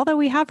is all that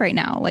we have right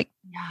now. Like,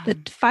 the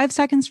 5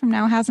 seconds from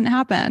now hasn't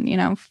happened.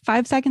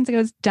 5 seconds ago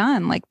is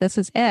done. Like, this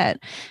is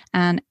it.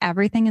 And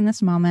everything in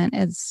this moment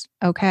is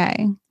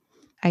okay.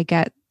 I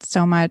get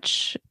so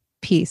much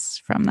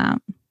peace from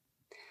that.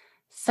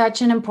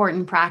 Such an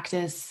important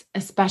practice,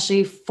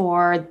 especially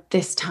for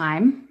this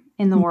time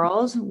in the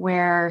world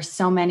where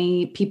so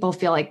many people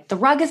feel like the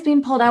rug is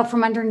being pulled out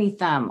from underneath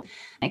them.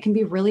 It can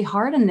be really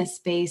hard in this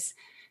space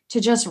to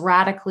just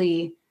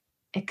radically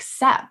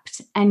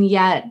accept. And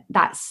yet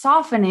that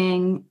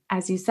softening,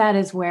 as you said,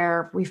 is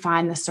where we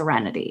find the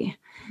serenity.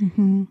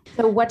 Mm-hmm.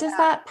 So what does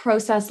that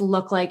process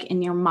look like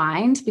in your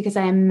mind? Because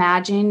I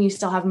imagine you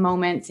still have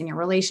moments in your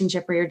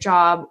relationship or your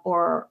job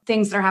or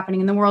things that are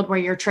happening in the world where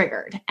you're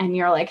triggered and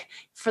you're like,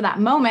 for that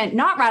moment,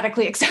 not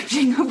radically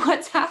accepting of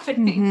what's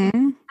happening.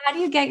 Mm-hmm. How do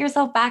you get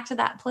yourself back to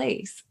that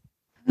place?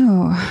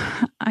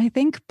 Oh, I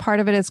think part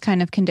of it is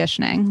kind of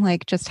conditioning,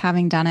 like just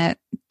having done it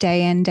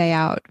day in, day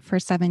out for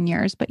 7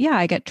 years. But yeah,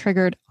 I get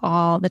triggered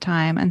all the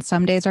time, and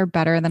some days are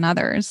better than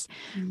others.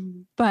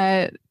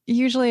 But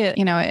usually,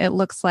 it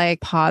looks like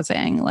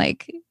pausing.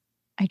 Like,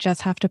 I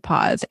just have to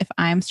pause. If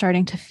I'm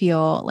starting to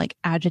feel like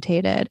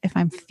agitated, if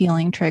I'm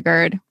feeling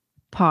triggered,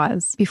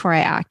 pause before I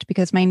act,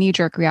 because my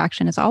knee-jerk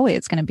reaction is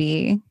always going to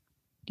be,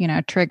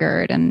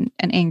 triggered and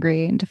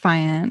angry and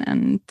defiant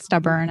and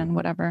stubborn and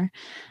whatever.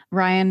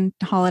 Ryan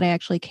Holiday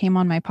actually came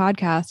on my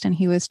podcast, and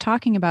he was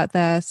talking about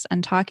this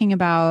and talking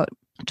about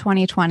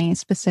 2020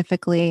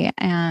 specifically.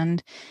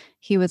 And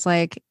he was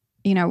like,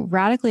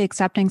 radically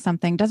accepting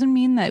something doesn't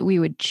mean that we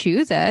would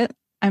choose it.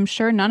 I'm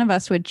sure none of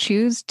us would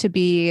choose to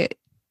be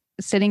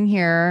sitting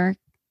here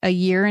a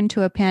year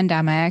into a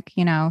pandemic.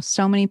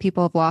 So many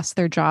people have lost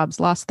their jobs,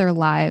 lost their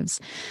lives,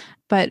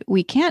 but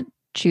we can't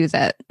choose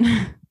it.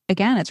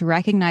 Again, it's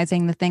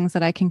recognizing the things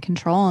that I can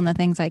control and the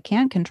things I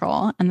can't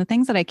control. And the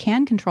things that I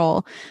can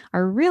control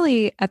are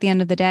really, at the end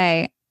of the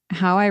day,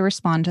 how I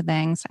respond to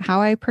things,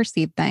 how I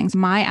perceive things,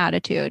 my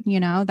attitude,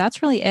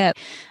 that's really it.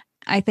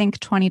 I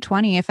think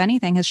 2020, if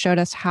anything, has showed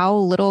us how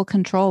little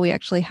control we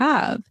actually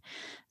have.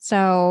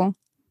 So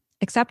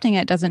accepting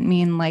it doesn't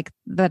mean like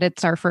that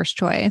it's our first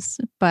choice,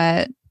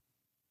 but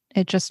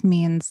it just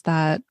means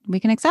that we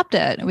can accept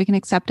it. We can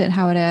accept it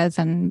how it is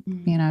and,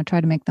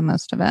 try to make the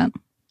most of it.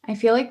 I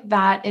feel like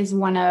that is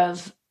one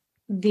of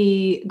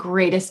the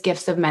greatest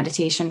gifts of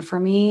meditation for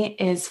me,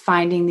 is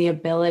finding the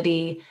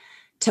ability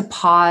to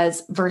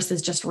pause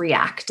versus just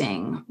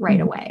reacting right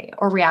away,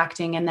 or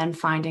reacting and then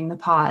finding the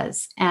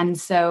pause. And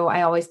so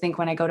I always think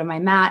when I go to my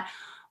mat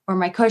or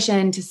my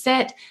cushion to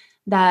sit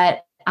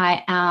that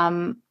I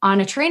am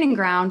on a training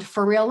ground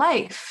for real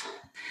life.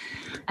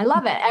 I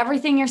love it.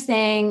 Everything you're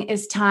saying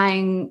is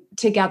tying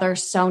together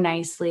so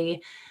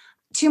nicely.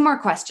 2 more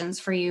questions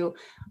for you.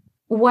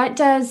 What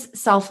does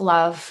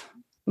self-love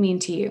mean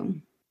to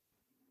you?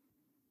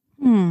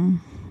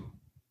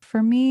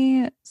 For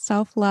me,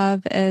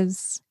 self-love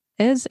is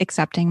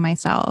accepting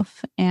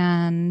myself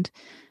and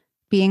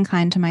being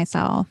kind to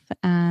myself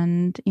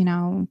and,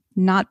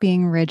 not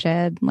being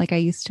rigid like I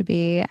used to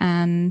be,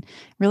 and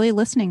really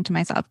listening to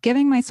myself,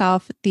 giving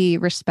myself the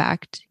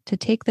respect to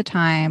take the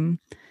time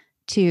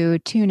to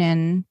tune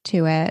in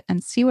to it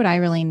and see what I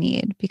really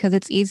need. Because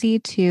it's easy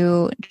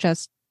to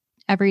just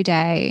every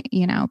day,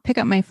 pick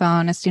up my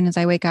phone as soon as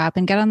I wake up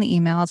and get on the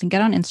emails and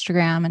get on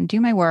Instagram and do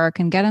my work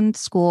and get in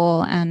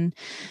school and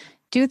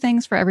do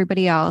things for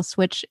everybody else,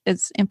 which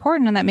is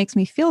important and that makes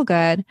me feel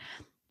good.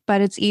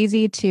 But it's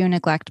easy to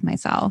neglect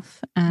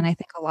myself. And I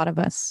think a lot of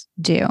us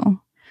do.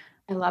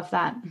 I love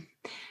that.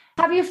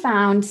 Have you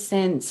found,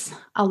 since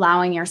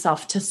allowing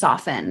yourself to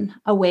soften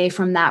away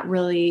from that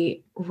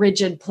really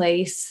rigid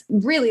place,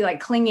 really like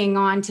clinging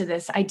on to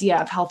this idea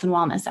of health and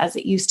wellness as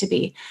it used to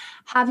be,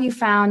 have you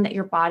found that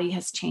your body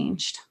has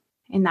changed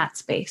in that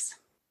space?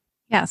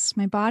 Yes,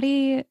 my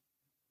body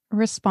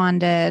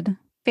responded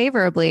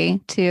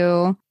favorably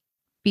to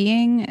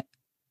being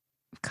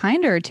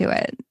kinder to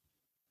it.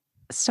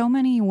 So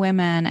many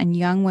women, and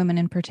young women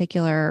in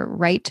particular,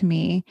 write to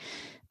me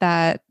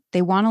that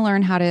they want to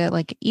learn how to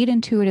like eat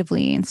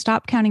intuitively and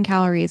stop counting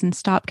calories and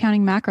stop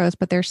counting macros,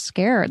 but they're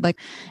scared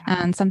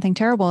and something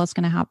terrible is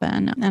going to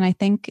happen. And I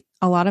think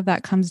a lot of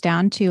that comes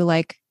down to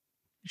like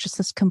just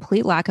this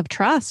complete lack of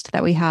trust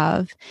that we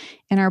have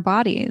in our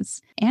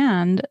bodies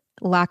and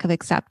lack of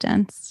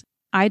acceptance.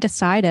 I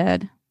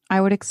decided I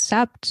would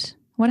accept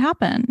what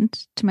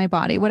happened to my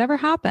body, whatever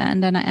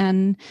happened.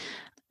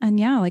 And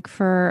yeah, like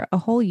for a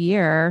whole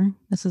year,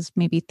 this is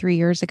maybe 3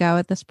 years ago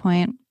at this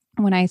point,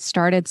 when I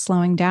started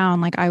slowing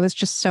down, like I was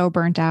just so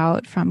burnt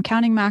out from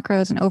counting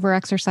macros and over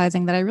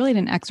exercising that I really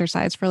didn't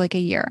exercise for like a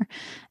year.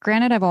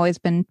 Granted, I've always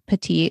been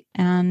petite,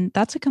 and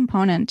that's a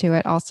component to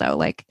it also.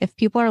 Like if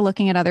people are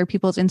looking at other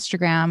people's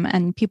Instagram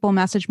and people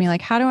message me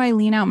like, how do I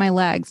lean out my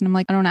legs? And I'm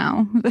like, I don't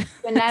know.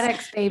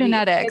 Genetics, baby.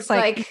 Genetics. It's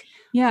like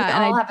yeah.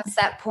 We all have a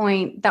set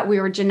point that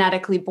we were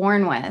genetically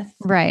born with.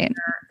 Right.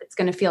 It's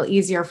going to feel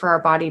easier for our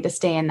body to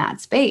stay in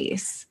that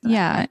space.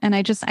 Yeah. And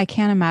I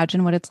can't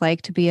imagine what it's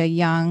like to be a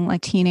young,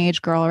 like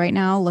teenage girl right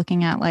now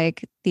looking at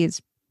like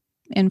these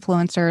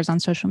influencers on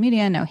social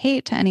media. No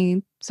hate to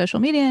any social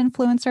media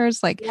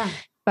influencers,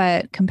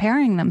 but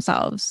comparing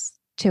themselves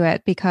to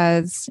it,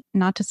 because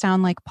not to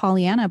sound like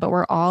Pollyanna, but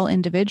we're all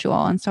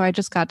individual. And so I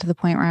just got to the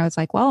point where I was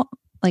like, well,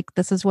 like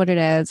this is what it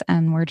is.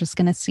 And we're just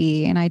going to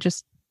see. And I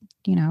just,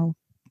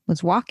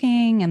 was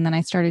walking, and then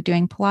I started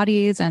doing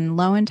Pilates and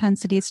low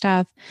intensity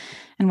stuff.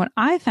 And what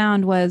I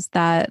found was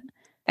that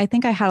I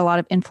think I had a lot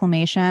of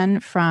inflammation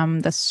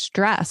from the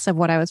stress of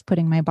what I was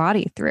putting my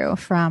body through,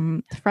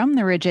 from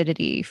the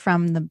rigidity,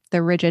 from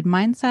the rigid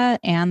mindset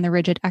and the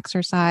rigid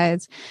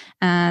exercise.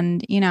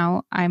 And,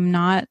 I'm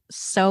not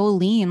so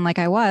lean like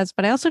I was,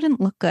 but I also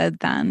didn't look good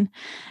then.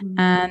 Mm-hmm.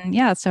 And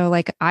yeah, so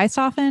like I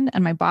softened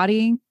and my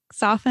body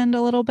softened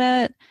a little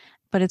bit,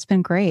 but it's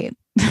been great.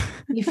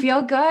 You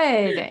feel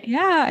good.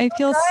 Yeah, I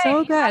feel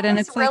so good. And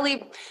it's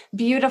really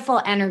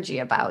beautiful energy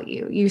about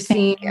you. You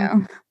seem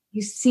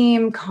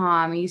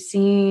calm, you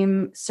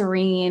seem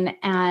serene,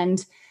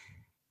 and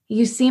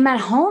you seem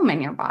at home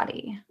in your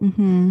body.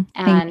 Mm-hmm.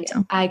 And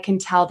I can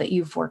tell that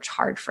you've worked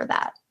hard for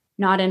that,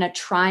 not in a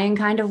trying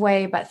kind of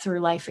way, but through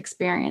life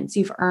experience.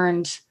 You've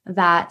earned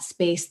that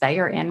space that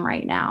you're in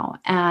right now.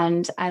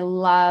 And I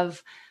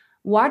love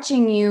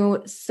watching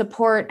you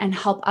support and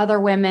help other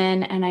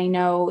women. And I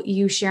know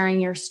you sharing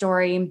your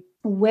story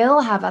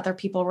will have other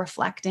people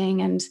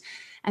reflecting and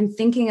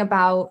thinking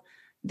about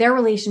their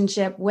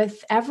relationship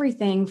with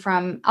everything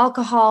from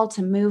alcohol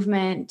to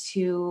movement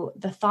to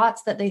the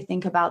thoughts that they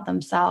think about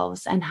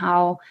themselves and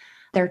how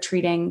they're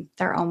treating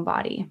their own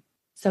body.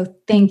 So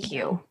thank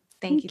you.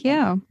 Thank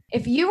you.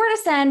 If you were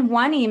to send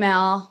one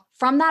email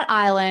from that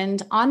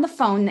island on the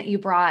phone that you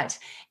brought,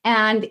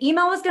 and the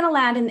email was going to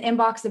land in the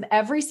inbox of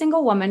every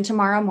single woman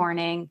tomorrow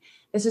morning,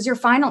 this is your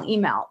final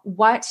email,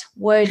 what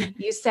would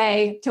you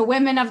say to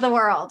women of the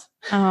world?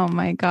 Oh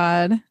my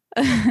God.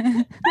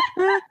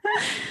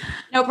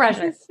 No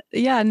pressure.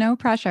 Yeah, no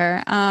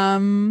pressure.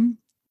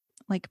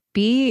 Like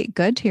be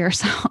good to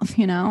yourself,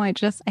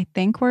 I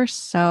think we're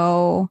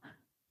so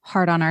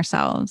hard on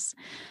ourselves.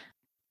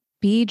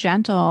 Be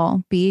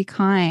gentle, be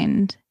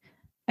kind.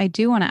 I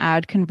do want to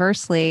add,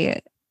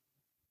 conversely,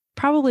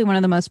 probably one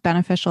of the most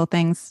beneficial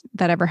things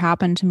that ever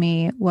happened to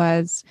me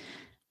was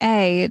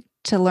A,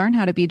 to learn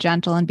how to be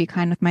gentle and be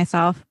kind with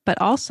myself, but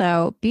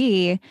also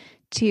B,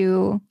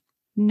 to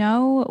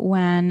know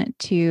when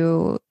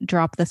to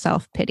drop the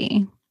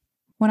self-pity.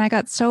 When I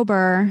got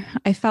sober,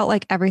 I felt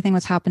like everything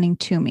was happening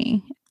to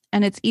me.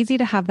 And it's easy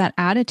to have that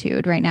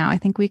attitude right now. I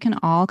think we can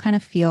all kind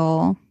of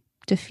feel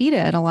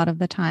defeated a lot of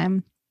the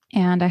time.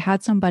 And I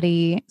had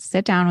somebody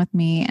sit down with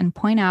me and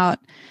point out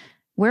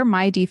where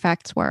my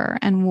defects were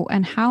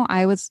and how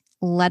I was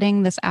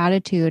letting this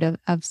attitude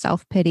of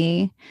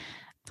self-pity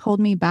hold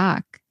me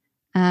back.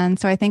 And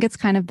so I think it's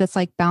kind of this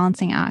like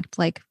balancing act,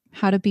 like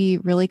how to be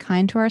really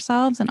kind to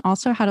ourselves and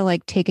also how to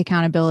like take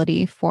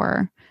accountability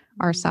for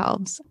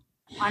ourselves.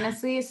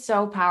 Honestly, it's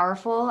so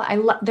powerful.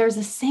 There's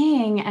a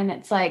saying, and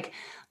it's like,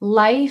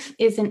 life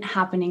isn't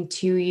happening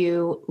to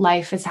you.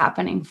 Life is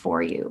happening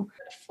for you.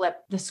 Flip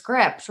the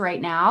script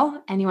right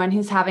now. Anyone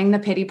who's having the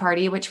pity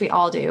party, which we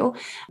all do,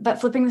 but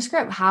flipping the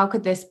script, how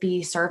could this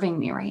be serving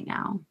me right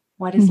now?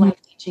 What is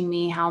life teaching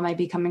me? How am I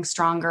becoming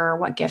stronger?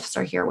 What gifts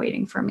are here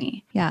waiting for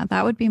me? Yeah,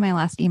 that would be my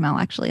last email,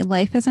 actually.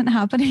 Life isn't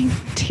happening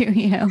to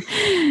you.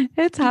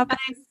 It's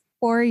happening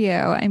for you.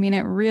 I mean,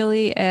 it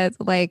really is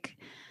like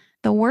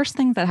the worst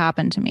things that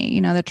happened to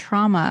me, the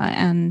trauma.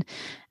 And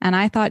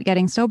I thought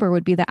getting sober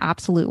would be the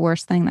absolute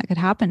worst thing that could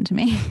happen to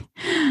me.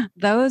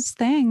 Those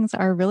things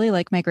are really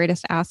like my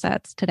greatest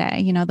assets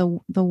today.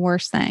 The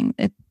worst thing.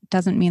 It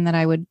doesn't mean that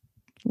I would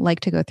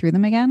like to go through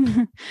them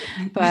again,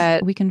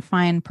 but we can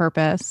find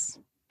purpose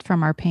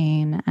from our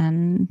pain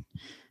and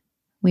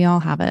we all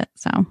have it.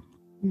 So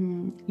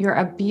you're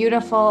a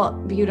beautiful,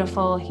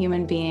 beautiful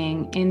human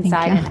being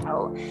inside and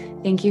out.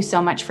 Thank you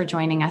so much for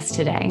joining us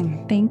today.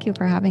 Thank you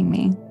for having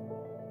me.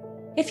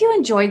 If you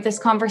enjoyed this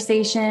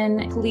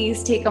conversation,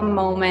 please take a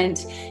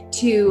moment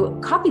to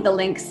copy the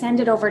link, send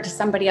it over to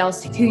somebody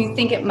else who you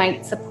think it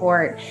might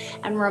support.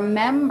 And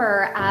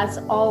remember, as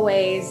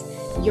always,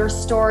 your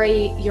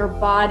story, your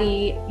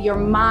body, your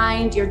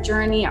mind, your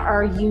journey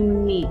are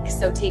unique.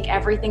 So take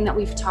everything that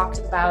we've talked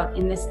about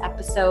in this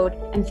episode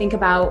and think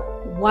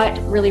about what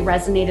really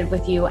resonated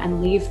with you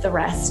and leave the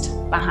rest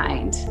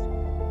behind.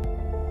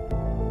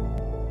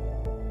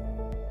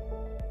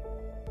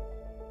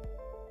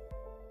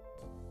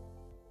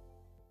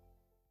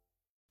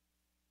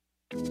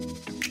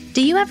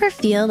 Do you ever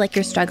feel like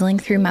you're struggling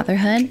through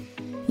motherhood?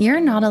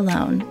 You're not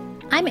alone.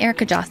 I'm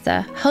Erica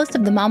Jossa, host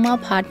of the Momwell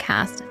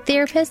podcast,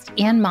 therapist,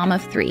 and mom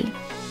of 3.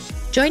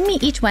 Join me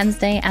each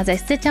Wednesday as I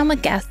sit down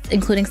with guests,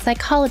 including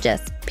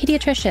psychologists,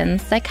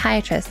 pediatricians,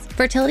 psychiatrists,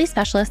 fertility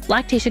specialists,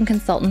 lactation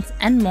consultants,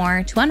 and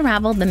more to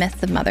unravel the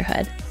myths of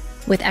motherhood.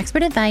 With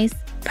expert advice,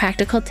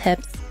 practical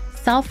tips,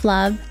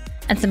 self-love,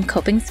 and some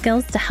coping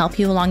skills to help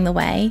you along the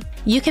way,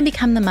 you can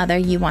become the mother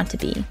you want to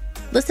be.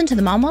 Listen to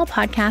the Momwell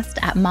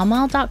podcast at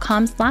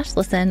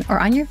momwell.com/listen or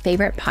on your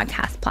favorite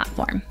podcast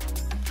platform.